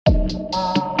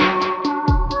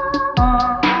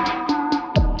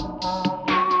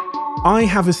I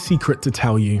have a secret to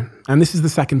tell you, and this is the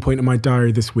second point of my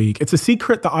diary this week. It's a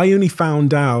secret that I only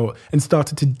found out and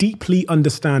started to deeply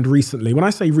understand recently. When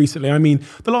I say recently, I mean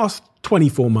the last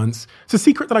 24 months. It's a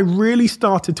secret that I really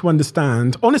started to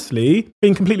understand, honestly,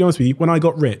 being completely honest with you, when I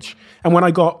got rich and when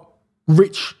I got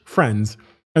rich friends.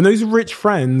 And those rich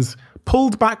friends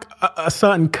pulled back a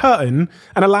certain curtain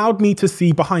and allowed me to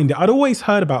see behind it. I'd always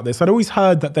heard about this. I'd always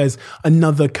heard that there's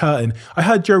another curtain. I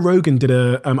heard Joe Rogan did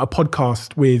a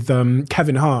podcast with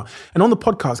Kevin Hart. And on the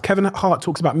podcast, Kevin Hart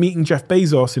talks about meeting Jeff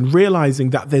Bezos and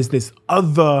realizing that there's this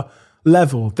other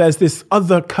level. There's this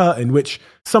other curtain which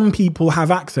some people have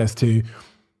access to.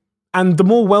 And the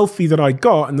more wealthy that I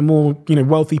got and the more,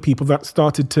 wealthy people that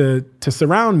started to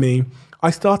surround me,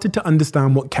 I started to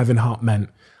understand what Kevin Hart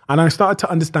meant. And I started to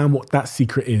understand what that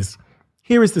secret is.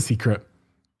 Here is the secret.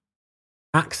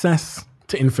 Access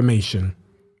to information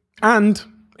and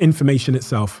information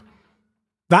itself.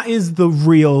 That is the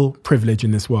real privilege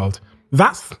in this world.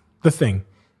 That's the thing.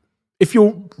 If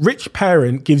your rich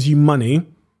parent gives you money,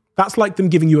 that's like them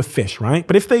giving you a fish, right?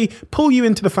 But if they pull you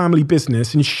into the family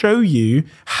business and show you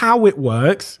how it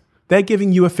works, they're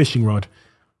giving you a fishing rod.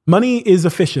 Money is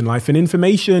a fish in life and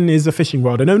information is a fishing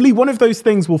rod. And only one of those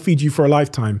things will feed you for a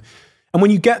lifetime. And when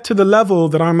you get to the level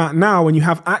that I'm at now, and you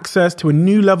have access to a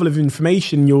new level of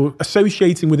information, you're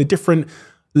associating with a different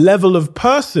level of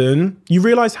person, you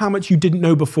realize how much you didn't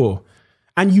know before.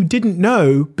 And you didn't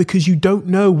know because you don't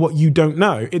know what you don't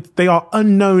know. They are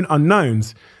unknown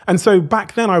unknowns. And so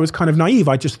back then I was kind of naive.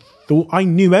 I just thought I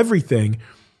knew everything.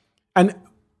 And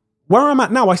where I'm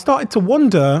at now, I started to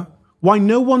wonder why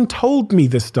no one told me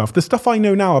this stuff, the stuff I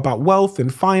know now about wealth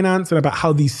and finance and about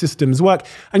how these systems work.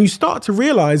 And you start to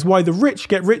realize why the rich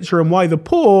get richer and why the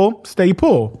poor stay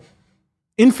poor.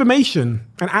 Information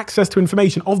and access to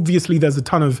information. Obviously, there's a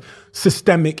ton of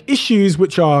systemic issues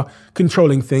which are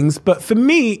controlling things. But for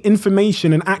me,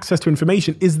 information and access to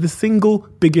information is the single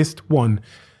biggest one.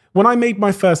 When I made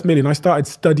my first million, I started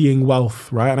studying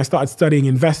wealth, right? And I started studying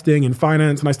investing and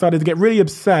finance. And I started to get really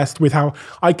obsessed with how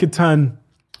I could turn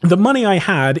the money I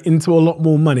had into a lot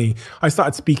more money. I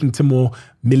started speaking to more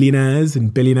millionaires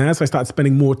and billionaires. I started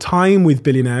spending more time with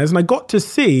billionaires, and I got to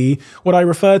see what I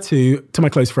refer to my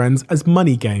close friends as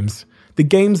money games. The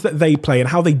games that they play and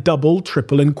how they double,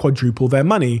 triple, and quadruple their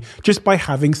money just by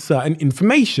having certain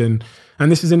information.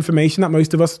 And this is information that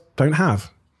most of us don't have.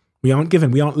 We aren't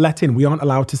given, we aren't let in, we aren't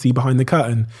allowed to see behind the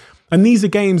curtain. And these are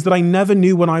games that I never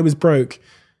knew when I was broke.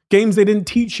 Games they didn't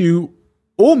teach you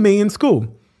or me in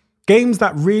school. Games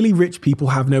that really rich people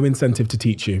have no incentive to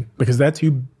teach you because they're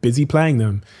too busy playing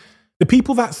them. The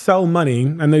people that sell money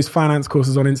and those finance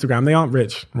courses on Instagram, they aren't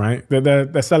rich, right?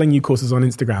 They're selling you courses on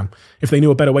Instagram. If they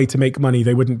knew a better way to make money,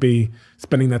 they wouldn't be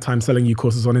spending their time selling you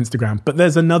courses on Instagram. But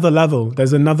there's another level.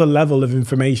 There's another level of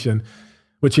information,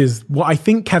 which is what I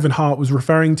think Kevin Hart was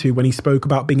referring to when he spoke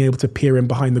about being able to peer in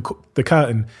behind the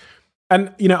curtain.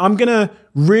 And, I'm going to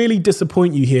really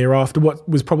disappoint you here after what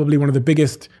was probably one of the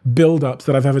biggest build-ups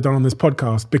that I've ever done on this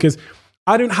podcast, because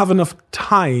I don't have enough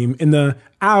time in the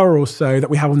hour or so that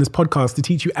we have on this podcast to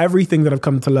teach you everything that I've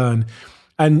come to learn.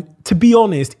 And to be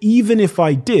honest, even if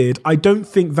I did, I don't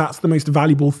think that's the most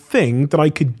valuable thing that I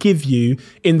could give you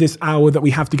in this hour that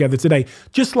we have together today.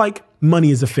 Just like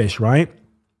money is a fish, right?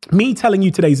 Me telling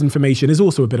you today's information is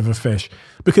also a bit of a fish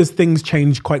because things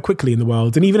change quite quickly in the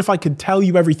world. And even if I could tell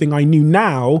you everything I knew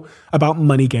now about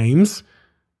money games,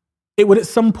 it would at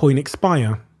some point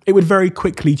expire. It would very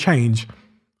quickly change.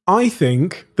 I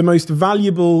think the most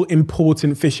valuable,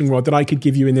 important fishing rod that I could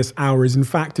give you in this hour is in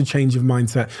fact a change of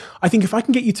mindset. I think if I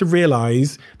can get you to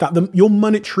realize that your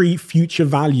monetary future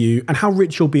value and how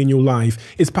rich you'll be in your life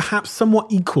is perhaps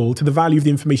somewhat equal to the value of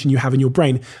the information you have in your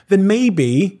brain, then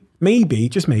maybe,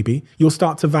 just maybe, you'll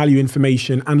start to value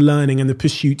information and learning and the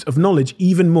pursuit of knowledge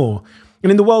even more.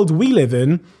 And in the world we live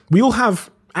in, we all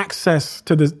have access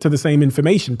to the same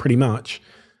information pretty much.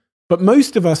 But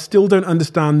most of us still don't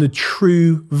understand the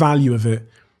true value of it.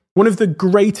 One of the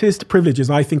greatest privileges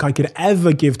I think I could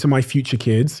ever give to my future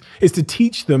kids is to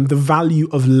teach them the value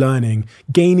of learning,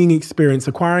 gaining experience,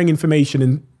 acquiring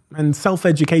information, and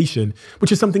self-education,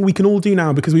 which is something we can all do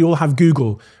now because we all have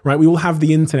Google, right? We all have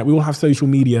the internet. We all have social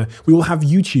media. We all have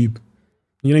YouTube.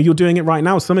 You're doing it right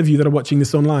now. Some of you that are watching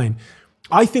this online.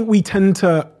 I think we tend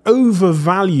to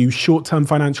overvalue short-term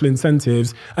financial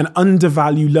incentives and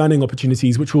undervalue learning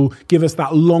opportunities, which will give us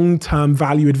that long-term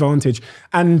value advantage.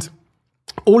 And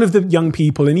all of the young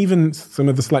people and even some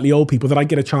of the slightly old people that I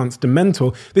get a chance to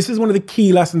mentor, this is one of the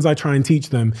key lessons I try and teach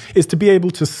them, is to be able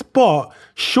to spot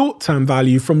short-term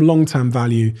value from long-term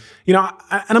value. And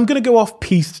I'm going to go off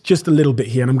piste just a little bit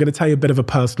here, and I'm going to tell you a bit of a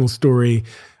personal story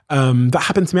that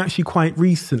happened to me actually quite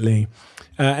recently.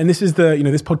 And this is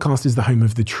this podcast is the home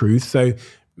of the truth. So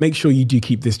make sure you do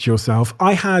keep this to yourself.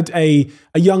 I had a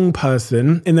young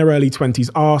person in their early 20s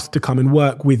asked to come and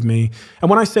work with me.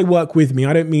 And when I say work with me,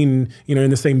 I don't mean, in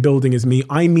the same building as me.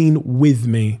 I mean with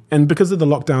me. And because of the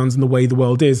lockdowns and the way the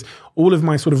world is, all of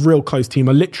my sort of real close team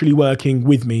are literally working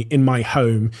with me in my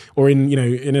home or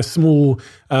in a small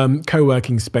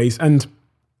co-working space. And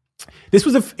this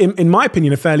was, in my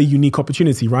opinion, a fairly unique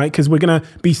opportunity, right? Because we're going to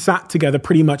be sat together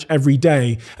pretty much every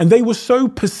day. And they were so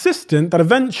persistent that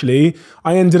eventually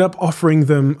I ended up offering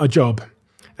them a job.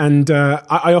 And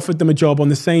I offered them a job on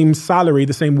the same salary,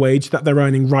 the same wage that they're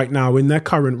earning right now in their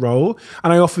current role.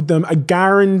 And I offered them a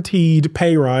guaranteed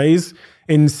pay rise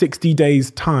in 60 days'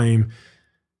 time.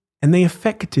 And they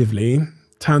effectively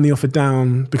turned the offer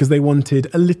down because they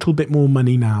wanted a little bit more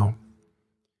money now.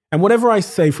 And whatever I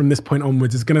say from this point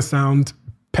onwards is going to sound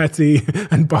petty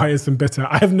and biased and bitter.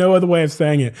 I have no other way of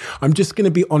saying it. I'm just going to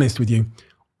be honest with you.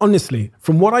 Honestly,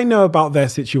 from what I know about their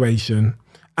situation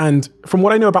and from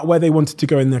what I know about where they wanted to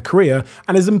go in their career,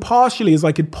 and as impartially as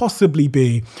I could possibly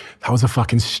be, that was a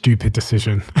fucking stupid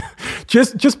decision.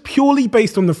 just purely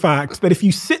based on the fact that if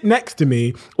you sit next to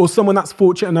me or someone that's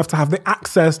fortunate enough to have the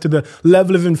access to the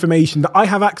level of information that I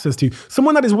have access to,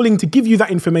 someone that is willing to give you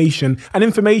that information, and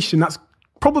information that's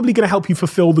probably going to help you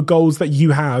fulfill the goals that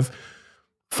you have,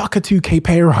 fuck a 2K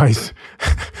pay rise.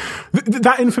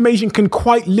 That information can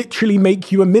quite literally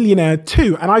make you a millionaire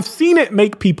too. And I've seen it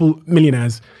make people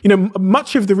millionaires.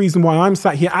 Much of the reason why I'm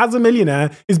sat here as a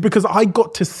millionaire is because I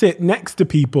got to sit next to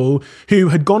people who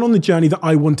had gone on the journey that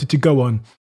I wanted to go on.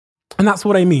 And that's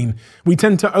what I mean. We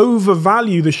tend to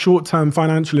overvalue the short-term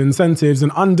financial incentives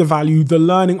and undervalue the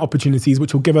learning opportunities,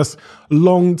 which will give us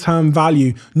long-term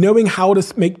value. Knowing how to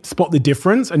spot the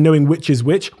difference and knowing which is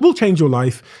which will change your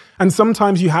life. And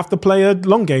sometimes you have to play a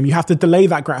long game. You have to delay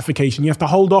that gratification. You have to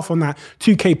hold off on that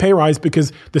 2K pay rise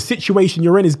because the situation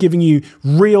you're in is giving you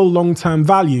real long-term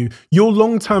value. Your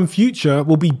long-term future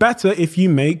will be better if you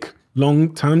make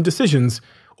long-term decisions.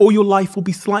 Or your life will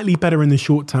be slightly better in the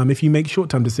short term if you make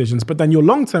short-term decisions, but then your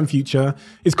long-term future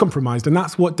is compromised. And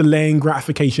that's what delaying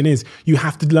gratification is. You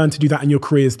have to learn to do that in your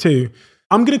careers too.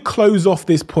 I'm going to close off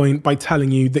this point by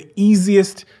telling you the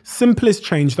easiest, simplest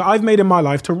change that I've made in my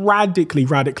life to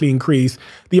radically increase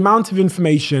the amount of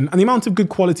information and the amount of good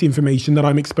quality information that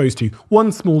I'm exposed to.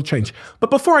 One small change. But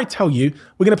before I tell you,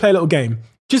 we're going to play a little game.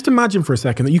 Just imagine for a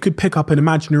second that you could pick up an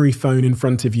imaginary phone in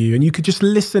front of you and you could just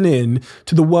listen in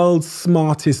to the world's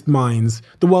smartest minds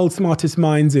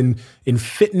in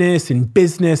fitness, in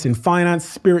business, in finance,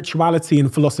 spirituality,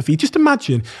 and philosophy. Just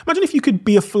imagine if you could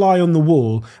be a fly on the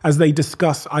wall as they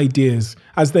discuss ideas,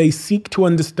 as they seek to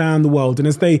understand the world, and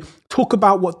as they talk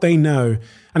about what they know,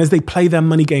 and as they play their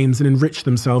money games and enrich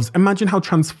themselves. Imagine how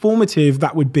transformative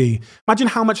that would be. Imagine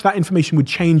how much that information would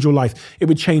change your life. It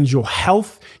would change your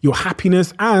health, your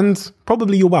happiness, and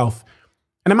probably your wealth.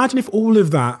 And imagine if all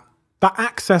of that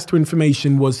access to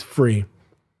information was free.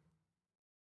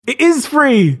 It is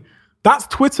free. That's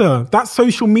Twitter, that's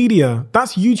social media,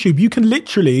 that's YouTube. You can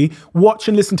literally watch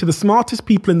and listen to the smartest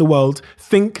people in the world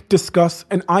think, discuss,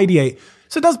 and ideate.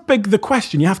 So it does beg the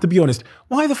question, you have to be honest,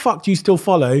 why the fuck do you still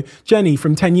follow Jenny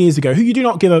from 10 years ago, who you do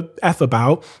not give a F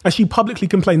about, as she publicly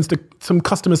complains to some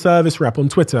customer service rep on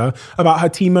Twitter about her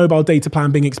T-Mobile data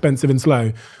plan being expensive and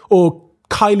slow? Or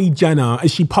Kylie Jenner,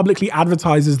 as she publicly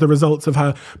advertises the results of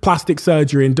her plastic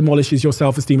surgery and demolishes your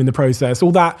self-esteem in the process?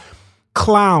 Or that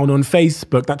clown on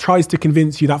Facebook that tries to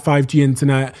convince you that 5G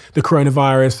internet, the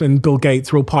coronavirus, and Bill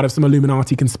Gates are all part of some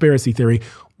Illuminati conspiracy theory?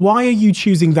 Why are you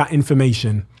choosing that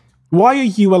information? Why are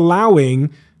you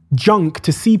allowing junk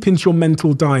to seep into your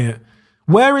mental diet?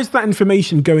 Where is that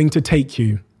information going to take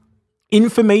you?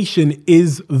 Information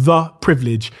is the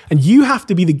privilege, and you have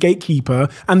to be the gatekeeper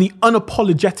and the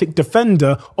unapologetic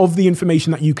defender of the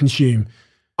information that you consume.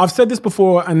 I've said this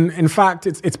before, and in fact,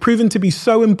 it's proven to be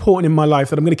so important in my life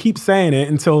that I'm going to keep saying it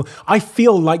until I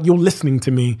feel like you're listening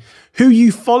to me. Who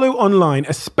you follow online,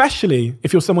 especially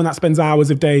if you're someone that spends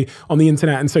hours a day on the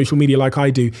internet and social media like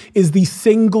I do, is the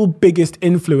single biggest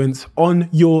influence on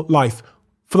your life.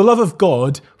 For the love of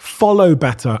God, follow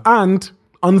better and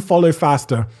unfollow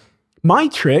faster. My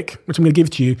trick, which I'm going to give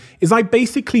to you, is I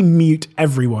basically mute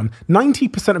everyone.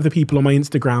 90% of the people on my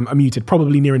Instagram are muted,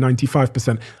 probably nearer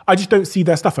 95%. I just don't see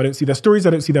their stuff. I don't see their stories. I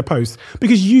don't see their posts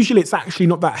because usually it's actually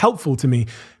not that helpful to me.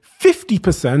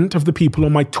 50% of the people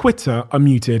on my Twitter are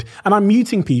muted, and I'm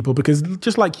muting people because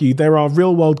just like you, there are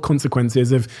real world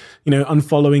consequences of,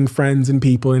 unfollowing friends and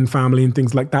people and family and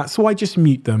things like that. So I just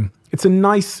mute them. It's a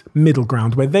nice middle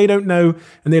ground where they don't know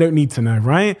and they don't need to know,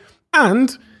 right?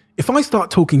 And if I start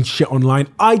talking shit online,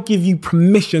 I give you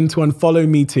permission to unfollow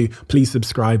me too. Please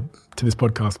subscribe to this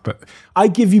podcast, but I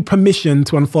give you permission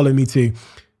to unfollow me too.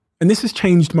 And this has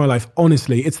changed my life,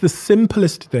 honestly. It's the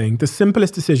simplest thing, the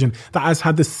simplest decision that has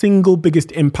had the single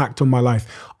biggest impact on my life.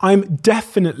 I'm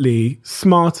definitely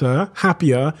smarter,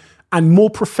 happier, and more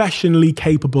professionally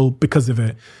capable because of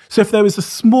it. So if there is a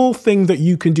small thing that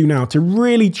you can do now to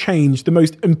really change the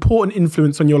most important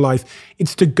influence on your life,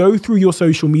 it's to go through your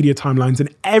social media timelines, and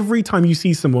every time you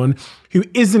see someone who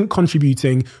isn't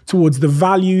contributing towards the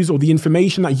values or the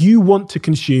information that you want to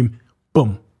consume,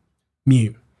 boom,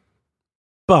 mute.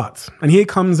 But, and here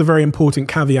comes a very important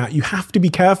caveat, you have to be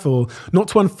careful not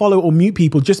to unfollow or mute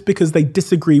people just because they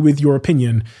disagree with your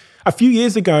opinion. A few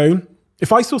years ago,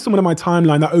 if I saw someone on my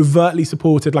timeline that overtly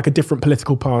supported like a different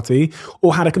political party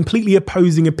or had a completely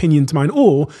opposing opinion to mine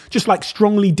or just like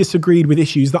strongly disagreed with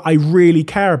issues that I really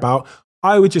care about,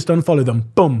 I would just unfollow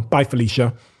them. Boom, bye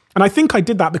Felicia. And I think I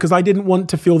did that because I didn't want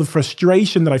to feel the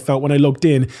frustration that I felt when I logged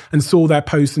in and saw their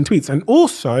posts and tweets. And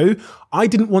also, I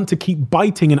didn't want to keep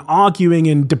biting and arguing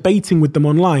and debating with them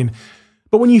online.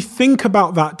 But when you think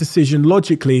about that decision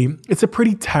logically, it's a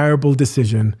pretty terrible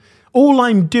decision. All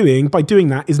I'm doing by doing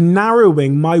that is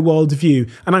narrowing my worldview,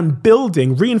 and I'm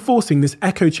reinforcing this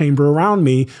echo chamber around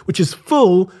me, which is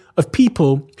full of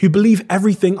people who believe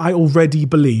everything I already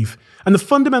believe. And the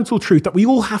fundamental truth that we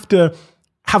all have to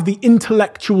have the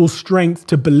intellectual strength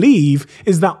to believe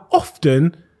is that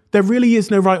often there really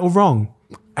is no right or wrong.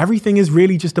 Everything is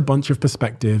really just a bunch of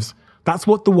perspectives. That's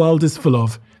what the world is full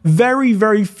of. Very,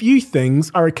 very few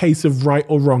things are a case of right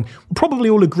or wrong. We'll probably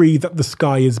all agree that the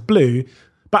sky is blue,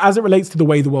 but as it relates to the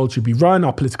way the world should be run,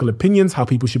 our political opinions, how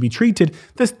people should be treated,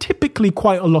 there's typically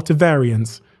quite a lot of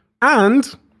variance.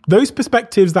 And those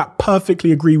perspectives that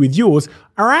perfectly agree with yours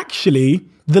are actually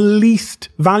the least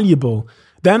valuable.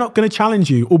 They're not going to challenge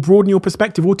you or broaden your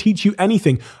perspective or teach you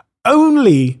anything.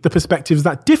 Only the perspectives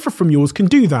that differ from yours can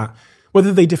do that.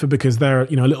 Whether they differ because they're, a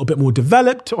little bit more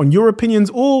developed on your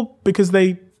opinions or because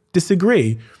they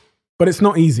disagree. But it's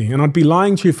not easy. And I'd be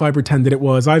lying to you if I pretended it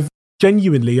was. I've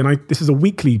genuinely, this is a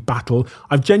weekly battle,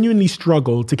 I've genuinely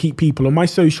struggled to keep people on my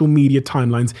social media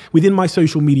timelines, within my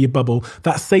social media bubble,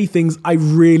 that say things I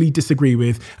really disagree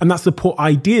with and that support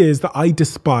ideas that I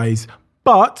despise.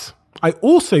 But I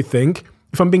also think,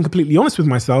 if I'm being completely honest with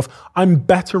myself, I'm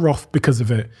better off because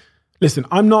of it. Listen,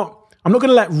 I'm not going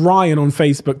to let Ryan on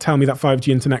Facebook tell me that 5G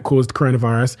internet caused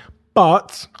coronavirus,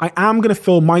 but I am going to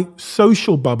fill my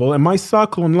social bubble and my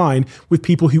circle online with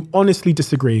people who honestly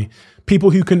disagree,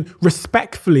 people who can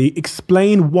respectfully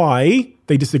explain why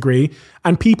they disagree,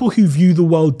 and people who view the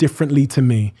world differently to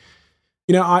me.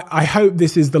 I hope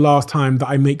this is the last time that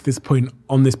I make this point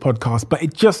on this podcast, but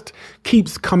it just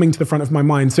keeps coming to the front of my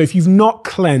mind. So if you've not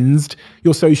cleansed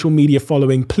your social media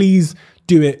following, please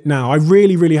do it now. I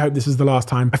really, really hope this is the last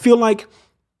time. I feel like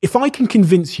if I can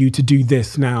convince you to do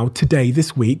this now, today,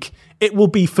 this week, it will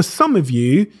be for some of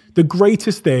you the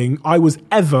greatest thing I was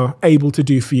ever able to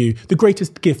do for you, the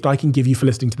greatest gift I can give you for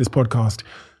listening to this podcast.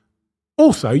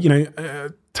 Also,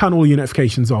 turn all your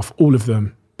notifications off, all of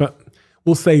them. But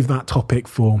we'll save that topic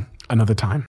for another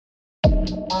time.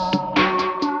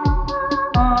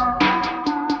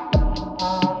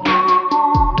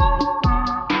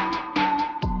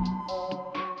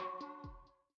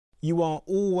 You are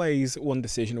always one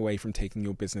decision away from taking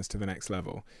your business to the next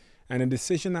level. And a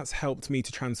decision that's helped me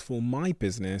to transform my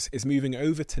business is moving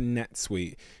over to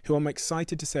NetSuite, who I'm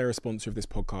excited to say are a sponsor of this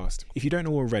podcast. If you don't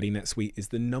know already, NetSuite is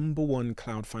the #1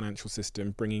 cloud financial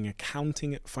system, bringing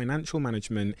accounting, financial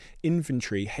management,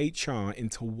 inventory, HR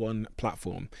into one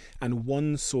platform and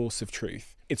one source of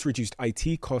truth. It's reduced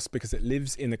IT costs because it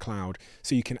lives in the cloud,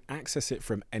 so you can access it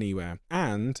from anywhere.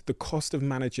 And the cost of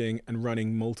managing and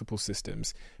running multiple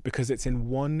systems because it's in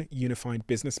one unified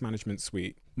business management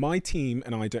suite. My team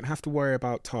and I don't have to worry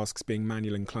about tasks being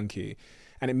manual and clunky.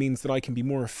 And it means that I can be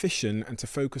more efficient and to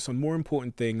focus on more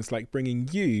important things like bringing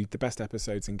you the best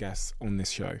episodes and guests on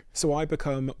this show. So I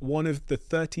become one of the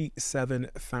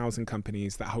 37,000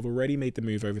 companies that have already made the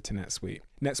move over to NetSuite.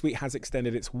 NetSuite has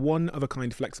extended its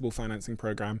one-of-a-kind flexible financing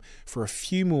program for a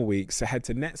few more weeks. So head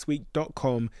to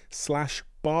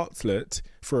netsuite.com/Bartlett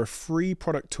for a free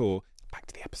product tour. Back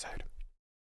to the episode.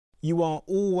 You are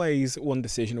always one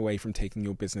decision away from taking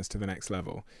your business to the next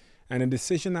level. And a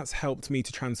decision that's helped me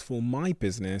to transform my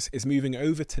business is moving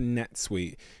over to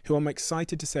NetSuite, who I'm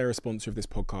excited to say are a sponsor of this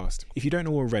podcast. If you don't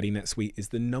know already, NetSuite is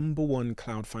the #1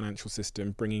 cloud financial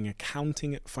system, bringing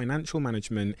accounting, financial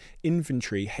management,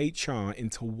 inventory, HR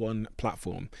into one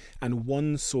platform and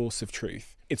one source of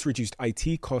truth. It's reduced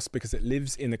IT costs because it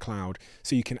lives in the cloud,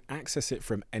 so you can access it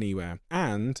from anywhere.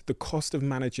 And the cost of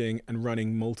managing and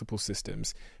running multiple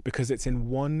systems because it's in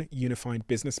one unified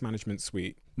business management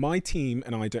suite. My team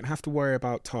and I don't have to worry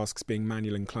about tasks being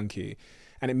manual and clunky.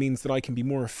 And it means that I can be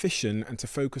more efficient and to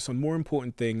focus on more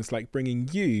important things like bringing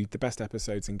you the best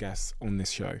episodes and guests on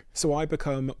this show. So I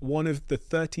become one of the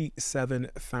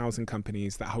 37,000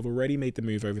 companies that have already made the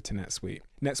move over to NetSuite.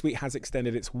 NetSuite has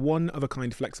extended its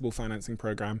one-of-a-kind flexible financing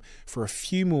program for a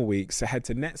few more weeks. So head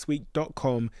to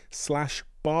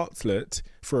netsuite.com/Bartlett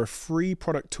for a free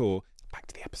product tour. Back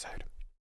to the episode.